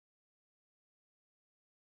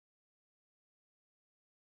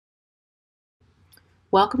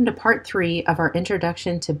Welcome to part 3 of our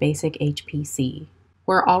Introduction to Basic HPC.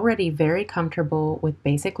 We're already very comfortable with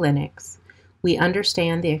Basic Linux. We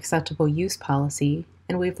understand the acceptable use policy,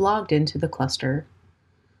 and we've logged into the cluster.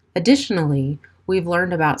 Additionally, we've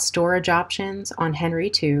learned about storage options on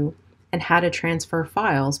Henry2 and how to transfer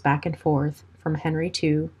files back and forth from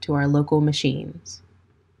Henry2 to our local machines.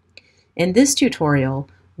 In this tutorial,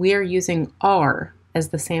 we are using R as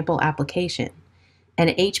the sample application, and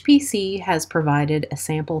HPC has provided a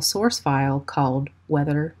sample source file called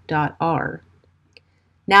weather.r.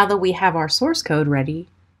 Now that we have our source code ready,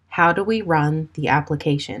 how do we run the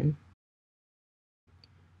application?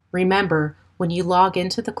 Remember, when you log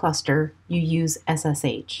into the cluster, you use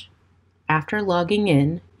SSH. After logging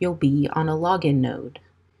in, you'll be on a login node.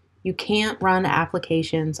 You can't run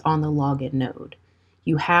applications on the login node.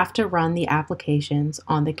 You have to run the applications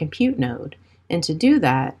on the compute node, and to do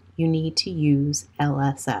that, you need to use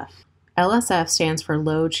LSF. LSF stands for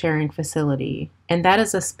Load Sharing Facility, and that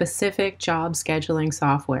is a specific job scheduling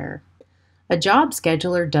software. A job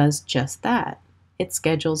scheduler does just that. It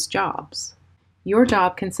schedules jobs. Your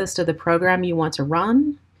job consists of the program you want to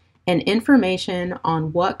run and information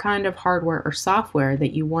on what kind of hardware or software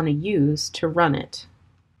that you want to use to run it.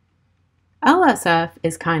 LSF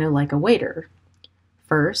is kind of like a waiter.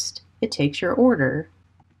 First, it takes your order.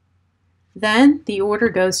 Then the order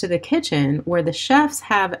goes to the kitchen where the chefs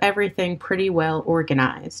have everything pretty well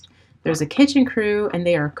organized. There's a kitchen crew and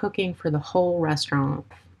they are cooking for the whole restaurant.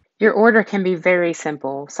 Your order can be very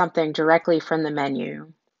simple, something directly from the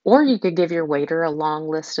menu. Or you could give your waiter a long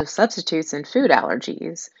list of substitutes and food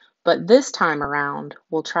allergies. But this time around,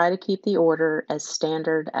 we'll try to keep the order as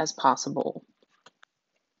standard as possible.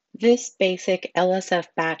 This basic LSF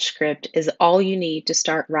batch script is all you need to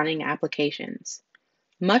start running applications.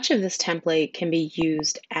 Much of this template can be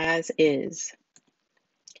used as is.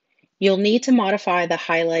 You'll need to modify the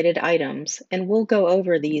highlighted items, and we'll go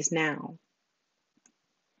over these now.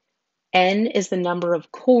 N is the number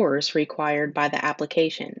of cores required by the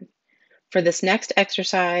application. For this next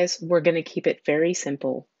exercise, we're going to keep it very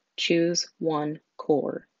simple. Choose one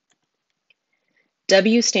core.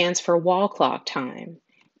 W stands for wall clock time.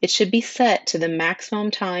 It should be set to the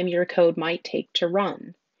maximum time your code might take to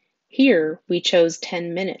run. Here, we chose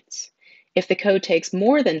 10 minutes. If the code takes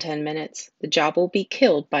more than 10 minutes, the job will be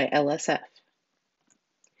killed by LSF.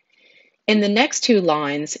 In the next two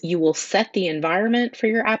lines, you will set the environment for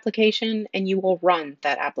your application and you will run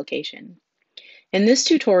that application. In this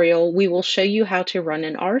tutorial, we will show you how to run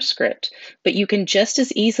an R script, but you can just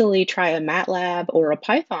as easily try a MATLAB or a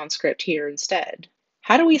Python script here instead.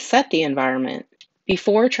 How do we set the environment?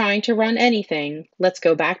 Before trying to run anything, let's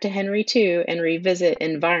go back to Henry2 and revisit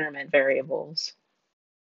environment variables.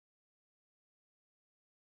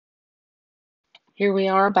 Here we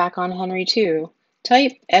are back on Henry2.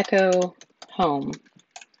 Type echo home.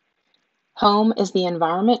 Home is the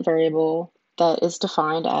environment variable that is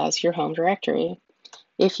defined as your home directory.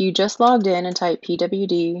 If you just logged in and type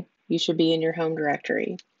pwd, you should be in your home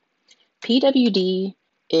directory. Pwd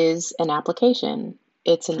is an application.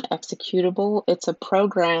 It's an executable. It's a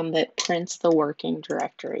program that prints the working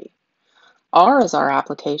directory. R is our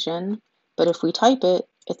application, but if we type it,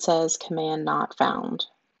 it says command not found.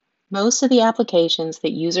 Most of the applications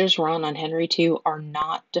that users run on Henry2 are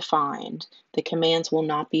not defined. The commands will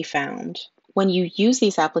not be found. When you use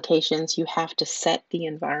these applications, you have to set the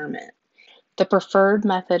environment. The preferred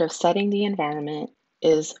method of setting the environment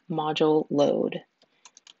is module load.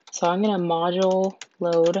 So I'm going to module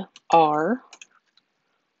load R.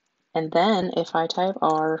 And then if I type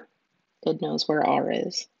R, it knows where R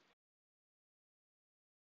is.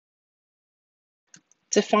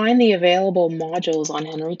 To find the available modules on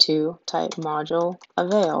Henry2, type module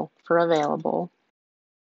avail for available.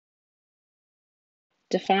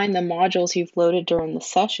 To find the modules you've loaded during the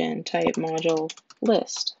session, type module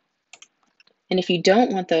list. And if you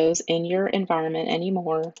don't want those in your environment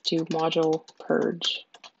anymore, do module purge.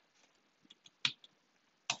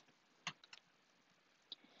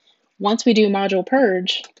 Once we do module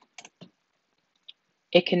purge,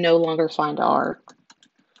 it can no longer find R.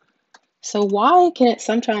 So why can it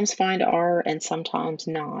sometimes find R and sometimes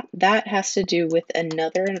not? That has to do with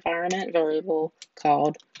another environment variable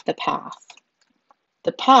called the path.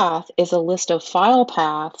 The path is a list of file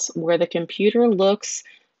paths where the computer looks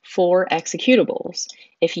for executables.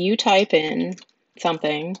 If you type in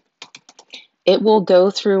something, it will go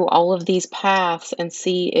through all of these paths and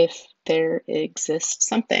see if there exists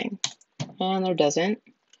something. And there doesn't.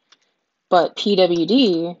 But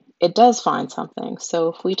pwd, it does find something. So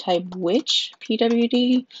if we type which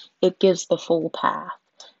pwd, it gives the full path.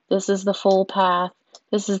 This is the full path.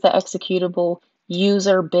 This is the executable.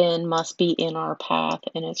 User bin must be in our path,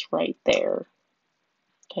 and it's right there.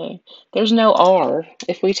 Okay, there's no R.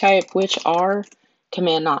 If we type which R,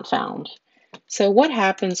 command not found. So what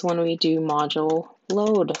happens when we do module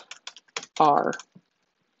load R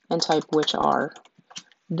and type which R?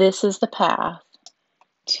 This is the path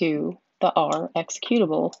to the R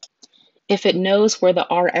executable. If it knows where the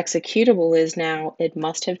R executable is now, it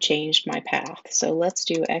must have changed my path. So let's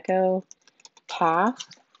do echo path,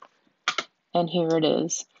 and here it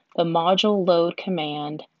is. The module load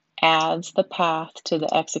command adds the path to the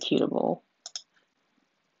executable.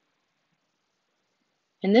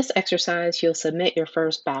 In this exercise, you'll submit your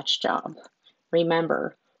first batch job.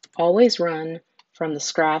 Remember, always run from the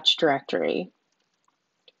scratch directory.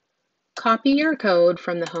 Copy your code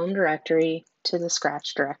from the home directory to the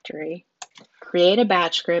scratch directory. Create a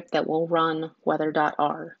batch script that will run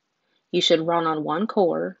weather.r. You should run on one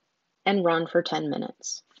core and run for 10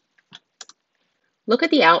 minutes. Look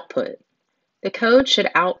at the output. The code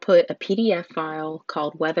should output a PDF file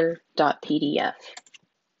called weather.pdf.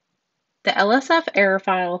 The LSF error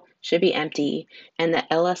file should be empty, and the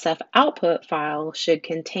LSF output file should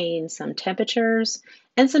contain some temperatures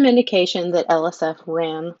and some indication that LSF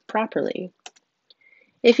ran properly.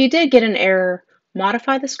 If you did get an error,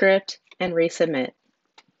 modify the script and resubmit.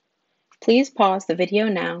 Please pause the video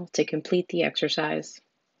now to complete the exercise.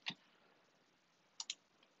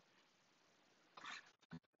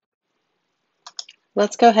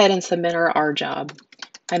 Let's go ahead and submit our R job.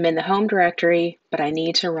 I'm in the home directory, but I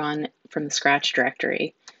need to run from the scratch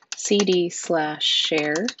directory.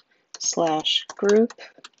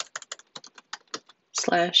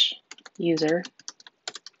 cd/share/group/user,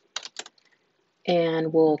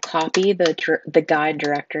 and we'll copy the guide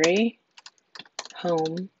directory,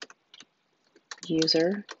 home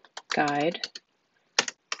user guide,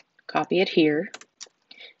 copy it here.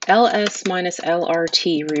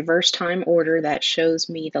 ls-lrt, reverse time order, that shows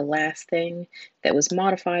me the last thing that was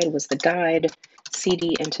modified was the guide,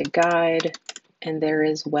 cd into guide, and there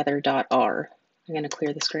is weather.r. I'm going to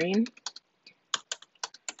clear the screen.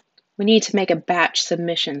 We need to make a batch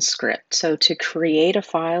submission script. So to create a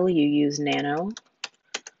file, you use nano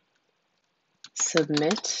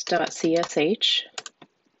submit.csh,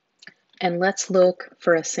 and let's look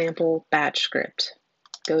for a sample batch script.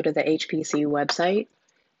 Go to the HPC website,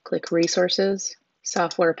 click Resources,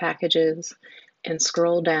 Software Packages, and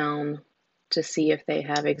scroll down to see if they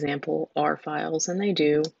have example R files, and they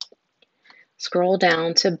do. Scroll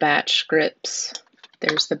down to Batch Scripts.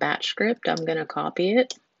 There's the batch script. I'm going to copy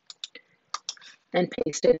it and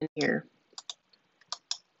paste it in here.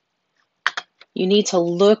 You need to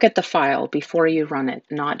look at the file before you run it,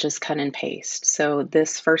 not just cut and paste. So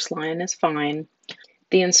this first line is fine.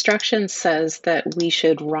 The instruction says that we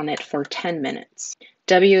should run it for 10 minutes.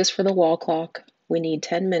 W is for the wall clock. We need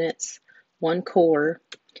 10 minutes, one core.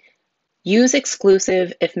 Use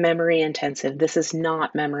exclusive if memory intensive. This is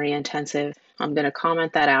not memory intensive. I'm going to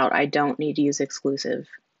comment that out. I don't need to use exclusive.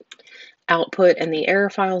 Output and the error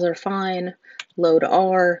files are fine. Load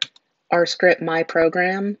R script my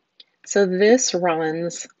program. So this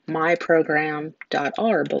runs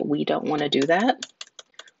myprogram.r, but we don't want to do that.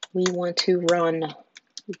 We want to run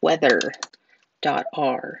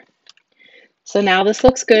weather.r. So now this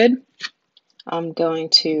looks good. I'm going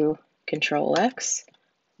to Control X,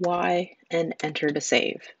 Y, and enter to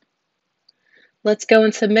save. Let's go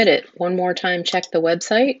and submit it. One more time, check the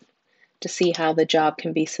website to see how the job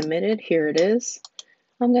can be submitted. Here it is.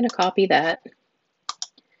 I'm going to copy that,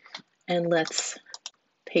 and let's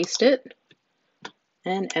paste it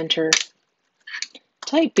and enter.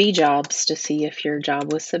 Type B jobs to see if your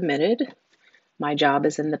job was submitted. My job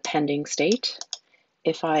is in the pending state.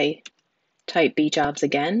 If I type B jobs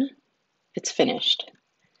again, it's finished.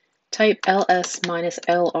 Type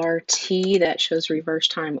ls-lrt, that shows reverse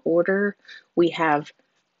time order. We have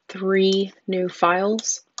 3 new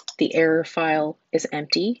files. The error file is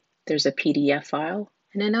empty. There's a PDF file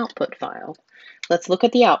and an output file. Let's look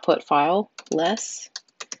at the output file. Less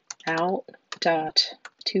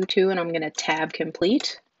out.22, and I'm going to tab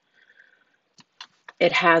complete.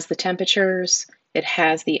 It has the temperatures, it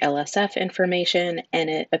has the LSF information, and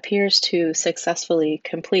it appears to successfully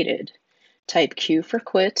completed. Type Q for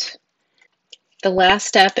quit. The last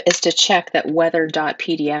step is to check that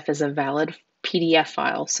weather.pdf is a valid PDF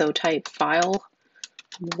file. So type file,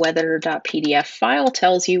 weather.pdf. File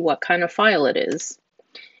tells you what kind of file it is,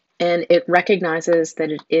 and it recognizes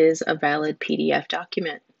that it is a valid PDF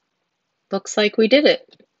document. Looks like we did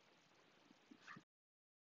it.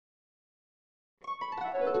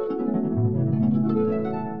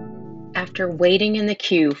 After waiting in the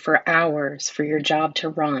queue for hours for your job to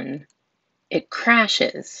run, it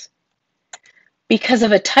crashes because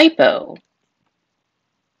of a typo.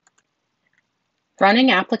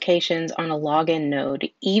 Running applications on a login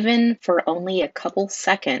node, even for only a couple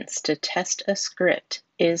seconds to test a script,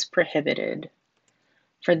 is prohibited.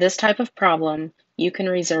 For this type of problem, you can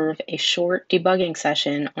reserve a short debugging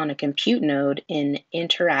session on a compute node in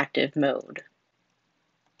interactive mode.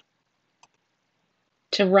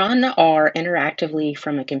 To run R interactively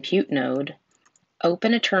from a compute node,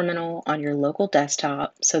 open a terminal on your local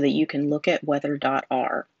desktop so that you can look at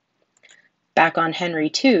weather.r. Back on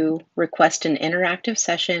Henry2, request an interactive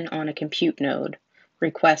session on a compute node.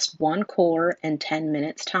 Request 1 core and 10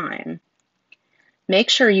 minutes time. Make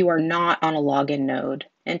sure you are not on a login node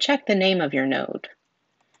and check the name of your node.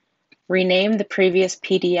 Rename the previous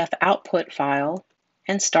PDF output file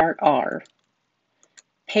and start R.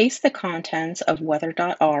 Paste the contents of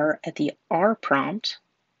weather.r at the R prompt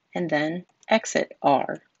and then exit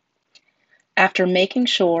R. After making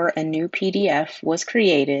sure a new PDF was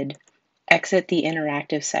created, exit the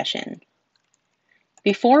interactive session.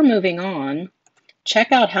 Before moving on,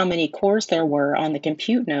 check out how many cores there were on the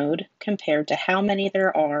compute node compared to how many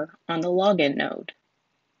there are on the login node.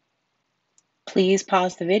 Please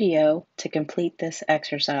pause the video to complete this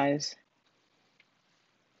exercise.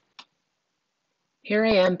 Here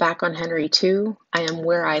I am back on Henry2. I am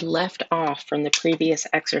where I left off from the previous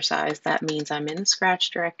exercise. That means I'm in the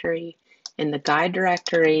Scratch directory, in the guide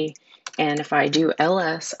directory, and if I do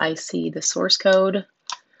ls, I see the source code,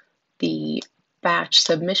 the batch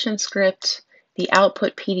submission script, the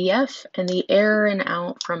output PDF, and the error and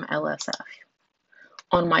out from LSF.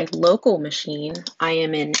 On my local machine, I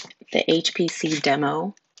am in the HPC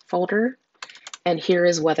demo folder, and here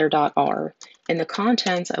is weather.r. And the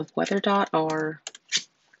contents of weather.r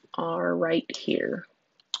are right here.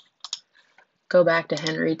 Go back to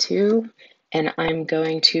Henry2, and I'm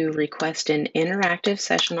going to request an interactive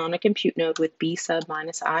session on a compute node with b sub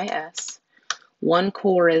minus is. 1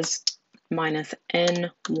 core is minus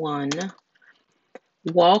n1,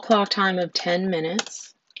 wall clock time of 10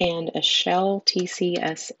 minutes, and a shell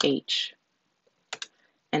tcsh.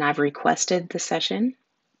 And I've requested the session,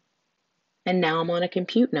 and now I'm on a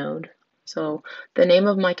compute node. So the name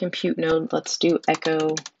of my compute node, let's do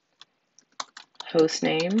echo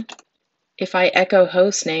hostname. If I echo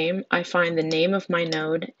hostname, I find the name of my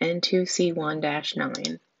node,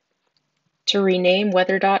 n2c1-9. To rename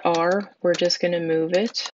weather.r, we're just going to move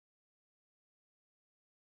it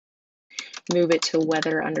to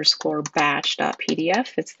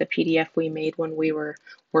weather_batch.pdf. It's the PDF we made when we were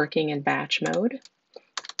working in batch mode.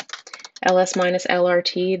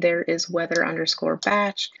 ls-lrt, there is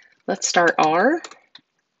weather_batch. Let's start R.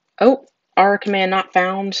 Oh, R command not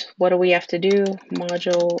found. What do we have to do?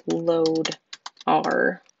 Module load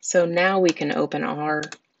R. So now we can open R.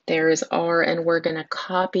 There is R, and we're going to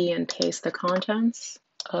copy and paste the contents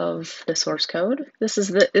of the source code.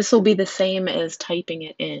 This will be the same as typing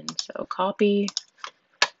it in. So copy,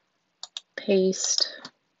 paste,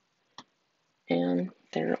 and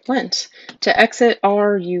there it went. To exit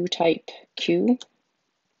R, you type Q,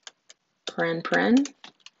 paren.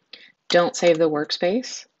 Don't save the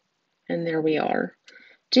workspace, and there we are.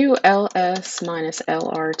 Do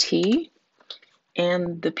ls-lrt,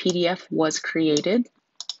 and the PDF was created.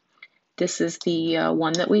 This is the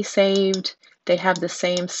one that we saved. They have the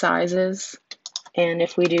same sizes, and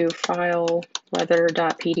if we do file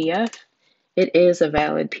weather.pdf, it is a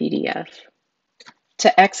valid PDF.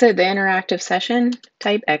 To exit the interactive session,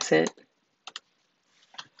 type exit.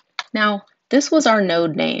 Now, this was our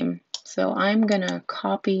node name, so I'm going to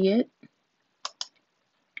copy it.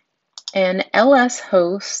 And ls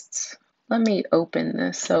hosts, let me open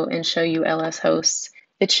this and show you ls hosts.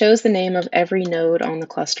 It shows the name of every node on the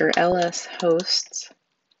cluster, ls hosts.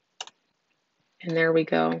 And there we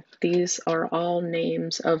go. These are all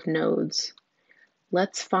names of nodes.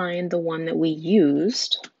 Let's find the one that we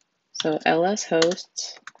used. So ls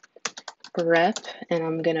hosts, grep, and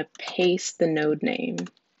I'm going to paste the node name.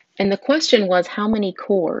 And the question was, how many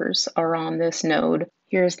cores are on this node?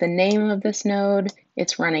 Here's the name of this node.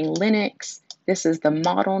 It's running Linux. This is the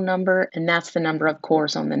model number, and that's the number of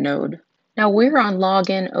cores on the node. Now we're on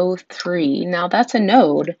login 03. Now that's a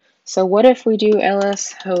node. So what if we do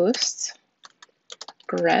ls hosts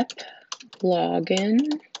grep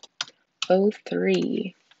login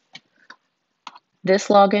 03? This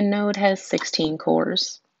login node has 16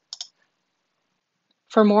 cores.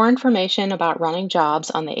 For more information about running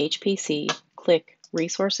jobs on the HPC, click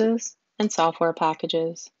Resources and Software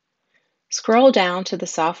Packages. Scroll down to the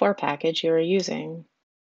software package you are using.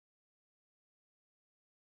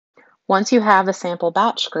 Once you have a sample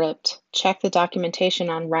batch script, check the documentation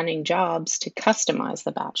on running jobs to customize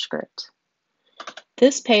the batch script.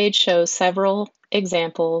 This page shows several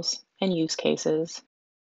examples and use cases.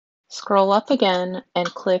 Scroll up again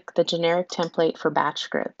and click the generic template for batch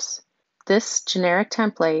scripts. This generic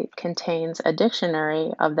template contains a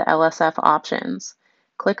dictionary of the LSF options.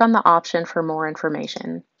 Click on the option for more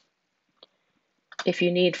information. If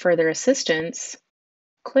you need further assistance,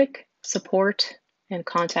 click Support and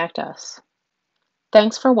contact us.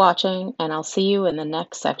 Thanks for watching, and I'll see you in the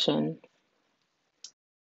next section.